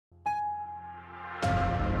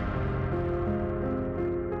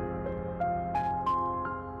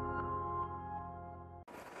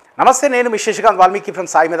నమస్తే, నేను మీ Sasikanth Valmiki from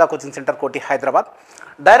సాయిమేధ coaching centre కోటి హైదరాబాద్.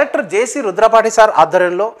 డైరెక్టర్ జేసీ రుద్రపాటి సార్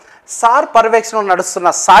ఆధ్వర్యంలో సార్ పర్యవేక్షణలో నడుస్తున్న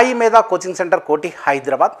సాయిమేధ కోచింగ్ సెంటర్ కోటి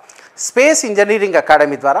హైదరాబాద్ స్పేస్ ఇంజనీరింగ్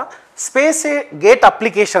అకాడమీ ద్వారా స్పేస్ గేట్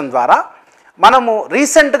అప్లికేషన్ ద్వారా మనము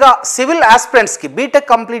రీసెంట్గా సివిల్ ఆస్పిరెంట్స్కి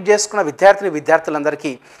బీటెక్ కంప్లీట్ చేసుకున్న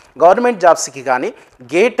విద్యార్థులందరికీ గవర్నమెంట్ జాబ్స్కి కానీ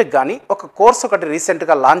గేట్కి కానీ ఒక కోర్స్ ఒకటి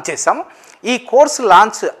రీసెంట్గా లాంచ్ చేశాము. ఈ కోర్సు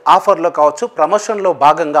లాంచ్ ఆఫర్లో కావచ్చు, ప్రమోషన్లో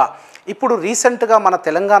భాగంగా ఇప్పుడు రీసెంట్గా మన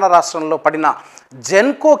తెలంగాణ రాష్ట్రంలో పడిన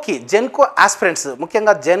జెన్కో ఆస్పిరెంట్స్,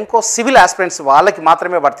 ముఖ్యంగా జెన్కో సివిల్ ఆస్పిరెంట్స్ వాళ్ళకి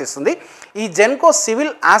మాత్రమే వర్తిస్తుంది. ఈ Genco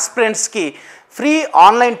civil ఆస్పిరెంట్స్కి free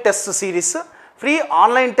online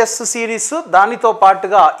test series దానితో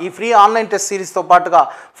పాటుగా ఈ ఫ్రీ ఆన్లైన్ టెస్ట్ సిరీస్తో పాటుగా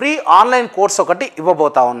ఫ్రీ ఆన్లైన్ కోర్స్ ఒకటి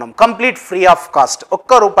ఇవ్వబోతా ఉన్నాం. కంప్లీట్ ఫ్రీ ఆఫ్ కాస్ట్,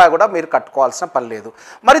 ₹1 కూడా మీరు కట్టుకోవాల్సిన పని లేదు.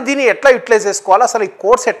 మరి దీన్ని ఎట్లా యూటిలైజ్ చేసుకోవాలో, అసలు ఈ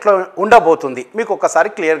కోర్స్ ఎట్లా ఉండబోతుంది మీకు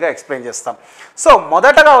ఒకసారి క్లియర్గా ఎక్స్ప్లెయిన్ చేస్తాం. సో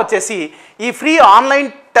మొదటగా వచ్చేసి ఈ ఫ్రీ ఆన్లైన్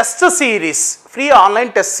టెస్ట్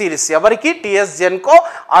సిరీస్ ఎవరికి? TS Genco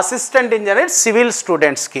assistant engineer civil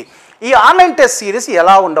స్టూడెంట్స్కి. ఈ ఆన్లైన్ టెస్ట్ సిరీస్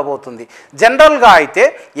ఎలా ఉండబోతుంది? జనరల్గా అయితే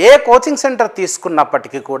ఏ కోచింగ్ సెంటర్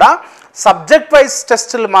తీసుకున్నప్పటికీ కూడా సబ్జెక్ట్ వైజ్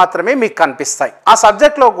టెస్టులు మాత్రమే మీకు కనిపిస్తాయి. ఆ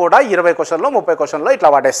సబ్జెక్ట్లో కూడా 20 క్వశ్చన్లో 30 క్వశ్చన్లో ఇట్లా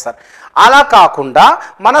పడేస్తారు. అలా కాకుండా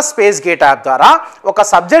మన స్పేస్ గేట్ యాప్ ద్వారా ఒక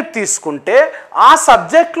సబ్జెక్ట్ తీసుకుంటే ఆ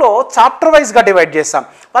సబ్జెక్ట్లో చాప్టర్ వైజ్గా డివైడ్ చేస్తాం.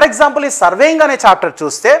 ఫర్ ఎగ్జాంపుల్ ఈ సర్వేయింగ్ అనే చాప్టర్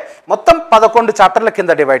చూస్తే మొత్తం 11 చాప్టర్ల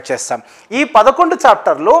కింద డివైడ్ చేస్తాం. ఈ 11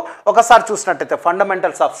 చాప్టర్లు ఒకసారి చూసినట్టయితే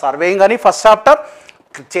ఫండమెంటల్స్ ఆఫ్ సర్వేయింగ్ అని first chapter,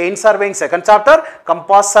 chain surveying second chapter,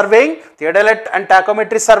 compass surveying, థియోడెలైట్ and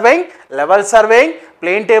టాకోమెట్రీ surveying, level surveying,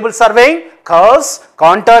 plane table surveying, curves,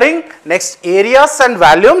 contouring, next areas and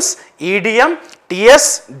volumes, EDM, TS,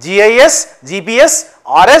 GIS, GPS,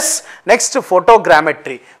 RS, next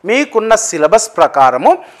photogrammetry. మీకున్న syllabus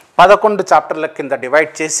ప్రకారము 11 చాప్టర్ల కింద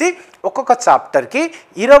divide చేసి ఒక్కొక్క చాప్టర్కి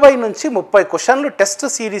 20 నుంచి 30 క్వశ్చన్లు test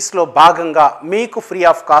సిరీస్లో భాగంగా మీకు ఫ్రీ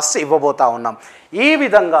ఆఫ్ కాస్ట్ ఇవ్వబోతా ఉన్నాం. ఈ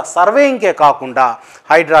విధంగా సర్వేయింగ్కే కాకుండా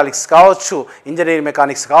హైడ్రాలిక్స్ కావచ్చు, ఇంజనీరింగ్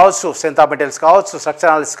మెకానిక్స్ కావచ్చు, స్ట్రెంత్ ఆఫ్ మెటీరియల్స్ కావచ్చు,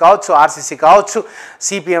 స్ట్రక్చర్ అనాలిసిస్ కావచ్చు, ఆర్సీసీ కావచ్చు,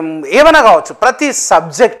 సిపిఎం ఏమైనా కావచ్చు, ప్రతి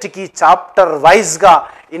సబ్జెక్ట్కి చాప్టర్ వైజ్గా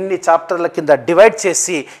ఇన్ని చాప్టర్ల కింద డివైడ్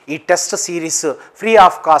చేసి ఈ test series free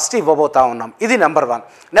of cost ఇవ్వబోతా ఉన్నాం. ఇది నెంబర్ 1.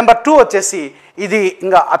 నెంబర్ 2 వచ్చేసి ఇది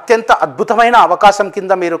ఇంకా అత్యంత అద్భుతమైన అవకాశం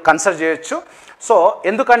కింద మీరు కన్సిడర్ చేయొచ్చు. సో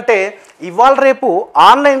ఎందుకంటే ఇవాళ రేపు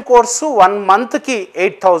ఆన్లైన్ కోర్సు 1 మంత్కి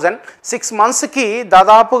 8,000, 6 మంత్స్కి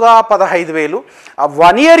దాదాపుగా 15,000,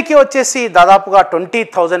 1 ఇయర్కి వచ్చేసి దాదాపుగా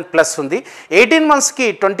 20,000 ప్లస్ ఉంది, 18 మంత్స్కి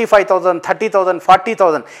 25,000, 30,000,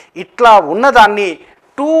 40,000 ఇట్లా ఉన్నదాన్ని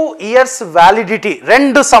 2 ఇయర్స్ వ్యాలిడిటీ,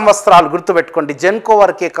 2 సంవత్సరాలు గుర్తుపెట్టుకోండి. జెన్కో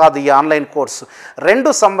వరకే కాదు ఈ ఆన్లైన్ కోర్సు,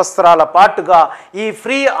 2 సంవత్సరాల పాటుగా ఈ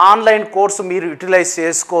ఫ్రీ ఆన్లైన్ కోర్సు మీరు యూటిలైజ్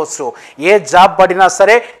చేసుకోవచ్చు. ఏ జాబ్ పడినా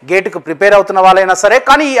సరే, గేట్కు ప్రిపేర్ అవుతున్న వాళ్ళైనా సరే,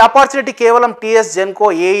 కానీ ఈ ఆపర్చునిటీ కేవలం టీఎస్ జెన్కో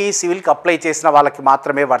ఏఈ సివిల్కి అప్లై చేసిన వాళ్ళకి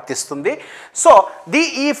మాత్రమే వర్తిస్తుంది. సో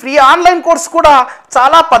ఈ ఫ్రీ ఆన్లైన్ కోర్సు కూడా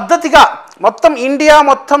చాలా పద్ధతిగా మొత్తం ఇండియా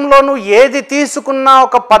మొత్తంలోనూ ఏది తీసుకున్నా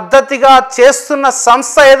ఒక పద్ధతిగా చేస్తున్న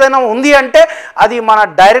సంస్థ ఏదైనా ఉంది అంటే అది మన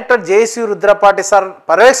డైరెక్టర్ జేసీ రుద్రపాటి సార్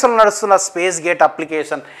పర్యవేక్షణలో నడుస్తున్న స్పేస్ గేట్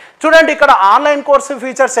అప్లికేషన్. చూడండి ఇక్కడ ఆన్లైన్ కోర్సు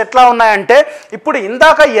ఫీచర్స్ ఎట్లా ఉన్నాయంటే, ఇప్పుడు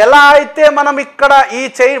ఇందాక ఎలా అయితే మనం ఇక్కడ ఈ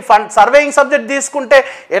సర్వేయింగ్ సబ్జెక్ట్ తీసుకుంటే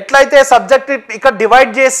ఎట్లయితే సబ్జెక్ట్ ఇక్కడ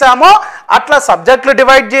డివైడ్ చేసామో అట్లా సబ్జెక్టులు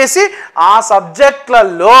డివైడ్ చేసి ఆ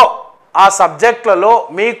సబ్జెక్టులలో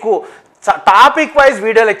మీకు టాపిక్ వైజ్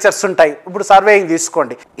వీడియో లెక్చర్స్ ఉంటాయి. ఇప్పుడు సర్వేయింగ్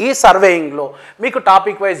తీసుకోండి, ఈ సర్వేయింగ్లో మీకు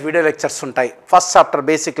టాపిక్ వైజ్ వీడియో లెక్చర్స్ ఉంటాయి. ఫస్ట్ చాప్టర్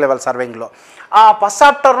బేసిక్ లెవెల్ సర్వేయింగ్లో ఆ ఫస్ట్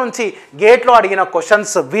చాప్టర్ నుంచి గేట్లో అడిగిన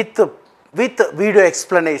క్వశ్చన్స్ విత్ వీడియో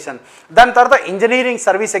ఎక్స్ప్లెనేషన్, దాని తర్వాత engineering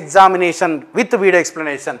service examination with video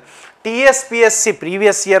explanation, TSPSC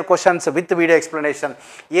previous year questions with video explanation,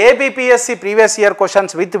 ABPSC previous year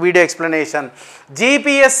questions with video explanation,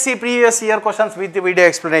 జీపీఎస్సి previous year questions with video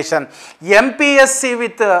explanation, ఎంపీఎస్సి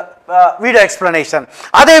with video explanation,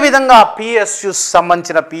 అదేవిధంగా PSUs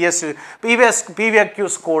సంబంధించిన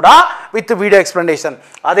పీవీక్యూస్ కూడా with video explanation,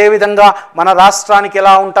 అదేవిధంగా మన రాష్ట్రానికి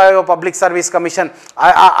ఎలా ఉంటాయో public service commission,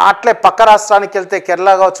 అట్లే పక్క రాష్ట్రానికి వెళ్తే కేరళ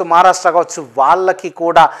కావచ్చు, మహారాష్ట్ర కావచ్చు, వాళ్ళకి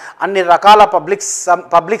కూడా అన్ని రకాల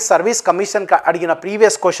పబ్లిక్ సర్వీస్ కమిషన్కి అడిగిన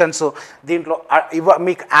ప్రీవియస్ క్వశ్చన్స్ దీంట్లో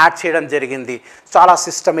మీకు యాడ్ చేయడం జరిగింది. చాలా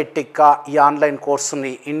సిస్టమేటిక్గా ఈ ఆన్లైన్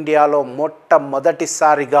కోర్సుని ఇండియాలో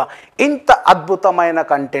మొట్టమొదటిసారిగా ఇంత అద్భుతమైన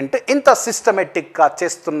కంటెంట్ ఇంత సిస్టమేటిక్గా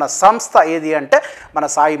చేస్తున్న సంస్థ ఏది అంటే మన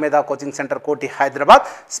సాయి మేధా కోచింగ్ సెంటర్ కోటి హైదరాబాద్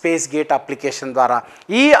స్పేస్ గేట్ అప్లికేషన్ ద్వారా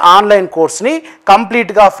ఈ ఆన్లైన్ కోర్స్ని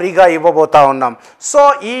కంప్లీట్గా ఫ్రీగా ఇవ్వబోతా ఉన్నాం. సో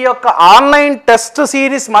ఈ యొక్క ఆన్లైన్ టెస్ట్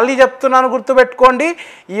సిరీస్ మళ్ళీ చెప్తున్నాను, గుర్తుపెట్టుకోండి.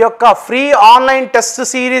 ఈ యొక్క ఫ్రీ ఆన్లైన్ టెస్ట్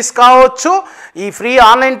సిరీస్ కావచ్చు, ఈ ఫ్రీ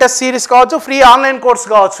ఆన్లైన్ టెస్ట్ సిరీస్ కావచ్చు, ఫ్రీ ఆన్లైన్ కోర్స్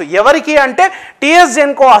కావచ్చు, ఎవరికి అంటే TS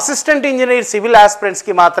Genco assistant engineer civil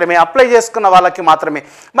ఆస్పిరెంట్స్కి మాత్రమే, అప్లై చేసుకున్న వాళ్ళకి మాత్రమే.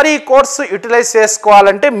 మరి ఈ కోర్సు యూటిలైజ్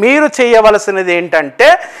చేసుకోవాలంటే మీరు చేయవలసినది ఏంటంటే,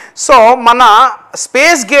 సో మన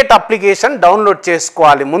స్పేస్ గేట్ అప్లికేషన్ డౌన్లోడ్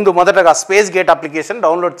చేసుకోవాలి. మొదటగా స్పేస్ గేట్ అప్లికేషన్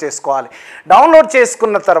డౌన్లోడ్ చేసుకోవాలి. డౌన్లోడ్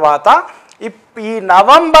చేసుకున్న తర్వాత ఈ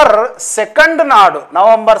నవంబర్ 2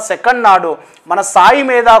 నాడు మన సాయి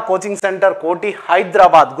మేధా కోచింగ్ సెంటర్ కోటి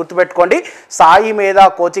హైదరాబాద్, గుర్తుపెట్టుకోండి, సాయి మేధా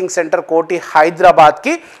కోచింగ్ సెంటర్ కోటి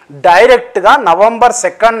హైదరాబాద్కి డైరెక్ట్గా నవంబర్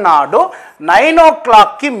 2 నాడు 9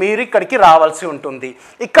 o'clockకి మీరు ఇక్కడికి రావాల్సి ఉంటుంది.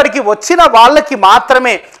 ఇక్కడికి వచ్చిన వాళ్ళకి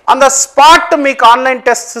మాత్రమే ఆన్ ద స్పాట్ మీకు online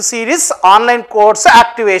test series online course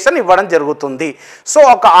activation ఇవ్వడం జరుగుతుంది. సో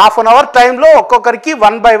ఒక హాఫ్ అన్ అవర్ టైంలో ఒక్కొక్కరికి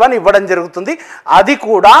 1 by 1 ఇవ్వడం జరుగుతుంది. అది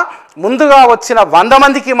కూడా ముందుగా వచ్చిన 100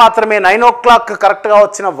 మందికి మాత్రమే, 9 o'clock కరెక్ట్గా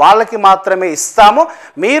వచ్చిన వాళ్ళకి మాత్రమే ఇస్తాము.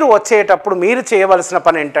 మీరు వచ్చేటప్పుడు మీరు చేయవలసిన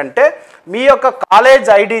పని ఏంటంటే, మీ యొక్క కాలేజ్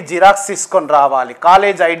ఐడి జిరాక్స్ తీసుకొని రావాలి,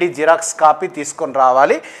 కాలేజ్ ఐడి జిరాక్స్ కాపీ తీసుకొని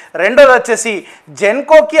రావాలి. రెండోది వచ్చేసి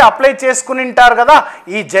జెన్కోకి అప్లై చేసుకుని ఉంటారు కదా,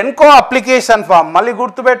 ఈ జెన్కో అప్లికేషన్ ఫామ్ మళ్ళీ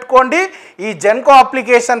గుర్తుపెట్టుకోండి. ఈ జెన్కో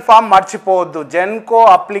అప్లికేషన్ ఫామ్ మర్చిపోవద్దు. జెన్కో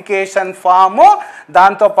అప్లికేషన్ ఫాము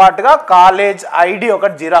దాంతోపాటుగా కాలేజ్ ఐడి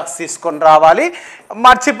ఒకటి జిరాక్స్ తీసుకొని రావాలి.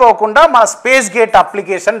 మర్చిపోకుండా మా స్పేస్ గేట్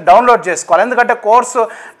అప్లికేషన్ డౌన్లోడ్ చేసుకోవాలి. ఎందుకంటే కోర్సు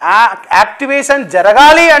యాక్టివేషన్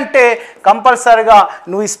జరగాలి అంటే కంపల్సరీగా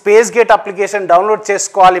నువ్వు ఈ స్పేస్ గేట్ అప్లికేషన్ డౌన్లోడ్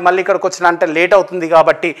చేసుకోవాలి. మళ్ళీ ఇక్కడికి వచ్చిన అంటే లేట్ అవుతుంది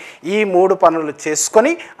కాబట్టి ఈ 3 పనులు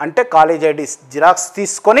చేసుకొని, అంటే కాలేజ్ ఐడి జిరాక్స్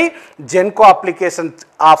తీసుకొని, జెన్కో అప్లికేషన్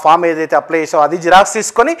ఆ ఫామ్ ఏదైతే అప్లై చేసావో అది జిరాక్స్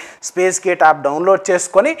తీసుకొని, స్పేస్ గేట్ యాప్ డౌన్లోడ్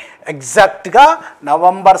చేసుకొని ఎగ్జాక్ట్గా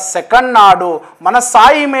నవంబర్ 2 నాడు మన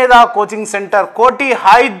సాయి మేధా కోచింగ్ సెంటర్ కోటి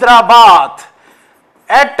హైదరాబాద్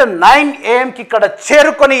at 9 AM ఇక్కడ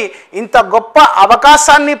చేరుకొని ఇంత గొప్ప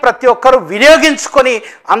అవకాశాన్ని ప్రతి ఒక్కరూ వినియోగించుకొని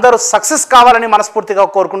అందరూ సక్సెస్ కావాలని మనస్ఫూర్తిగా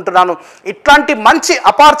కోరుకుంటున్నాను. ఇట్లాంటి మంచి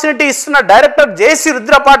ఆపర్చునిటీ ఇస్తున్న డైరెక్టర్ జేసీ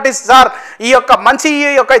రుద్రపాటి సార్ ఈ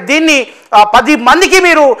యొక్క దీన్ని 10 మందికి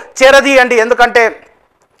మీరు చేరదీయండి. ఎందుకంటే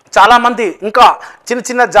చాలామంది ఇంకా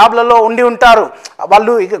చిన్న జాబ్లలో ఉండి ఉంటారు,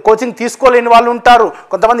 వాళ్ళు కోచింగ్ తీసుకోలేని వాళ్ళు ఉంటారు,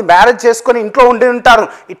 కొంతమంది మ్యారేజ్ చేసుకొని ఇంట్లో ఉండి ఉంటారు.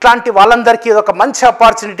 ఇట్లాంటి వాళ్ళందరికీ ఇది ఒక మంచి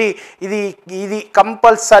ఆపర్చునిటీ. ఇది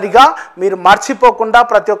కంపల్సరిగా మీరు మర్చిపోకుండా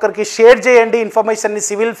ప్రతి ఒక్కరికి షేర్ చేయండి ఇన్ఫర్మేషన్ని.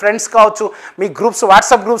 సివిల్ ఫ్రెండ్స్ కావచ్చు, మీ గ్రూప్స్,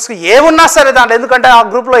 వాట్సాప్ గ్రూప్స్కి ఏమున్నా సరే దాంట్లో, ఎందుకంటే ఆ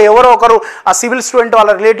గ్రూప్లో ఎవరో ఒకరు ఆ సివిల్ స్టూడెంట్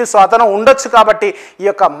వాళ్ళ రిలేటివ్స్ అతను ఉండొచ్చు. కాబట్టి ఈ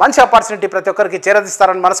యొక్క మంచి ఆపర్చునిటీ ప్రతి ఒక్కరికి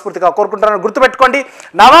చేరదీస్తారని మనస్ఫూర్తిగా కోరుకుంటున్నాను. గుర్తుపెట్టుకోండి,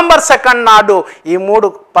 నవంబర్ 2 నాడు ఈ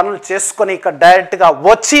 3 పనులు చేసుకొని ఇక్కడ డైరెక్ట్గా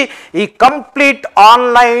వచ్చి ఈ కంప్లీట్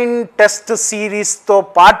ఆన్లైన్ టెస్ట్ సిరీస్తో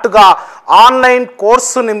పాటుగా ఆన్లైన్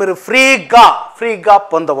కోర్సుని మీరు ఫ్రీగా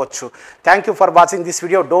పొందవచ్చు. Thank you for watching this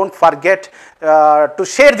video. Don't forget to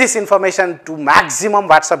share this information to maximum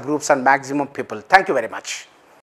WhatsApp groups and maximum people. Thank you very much.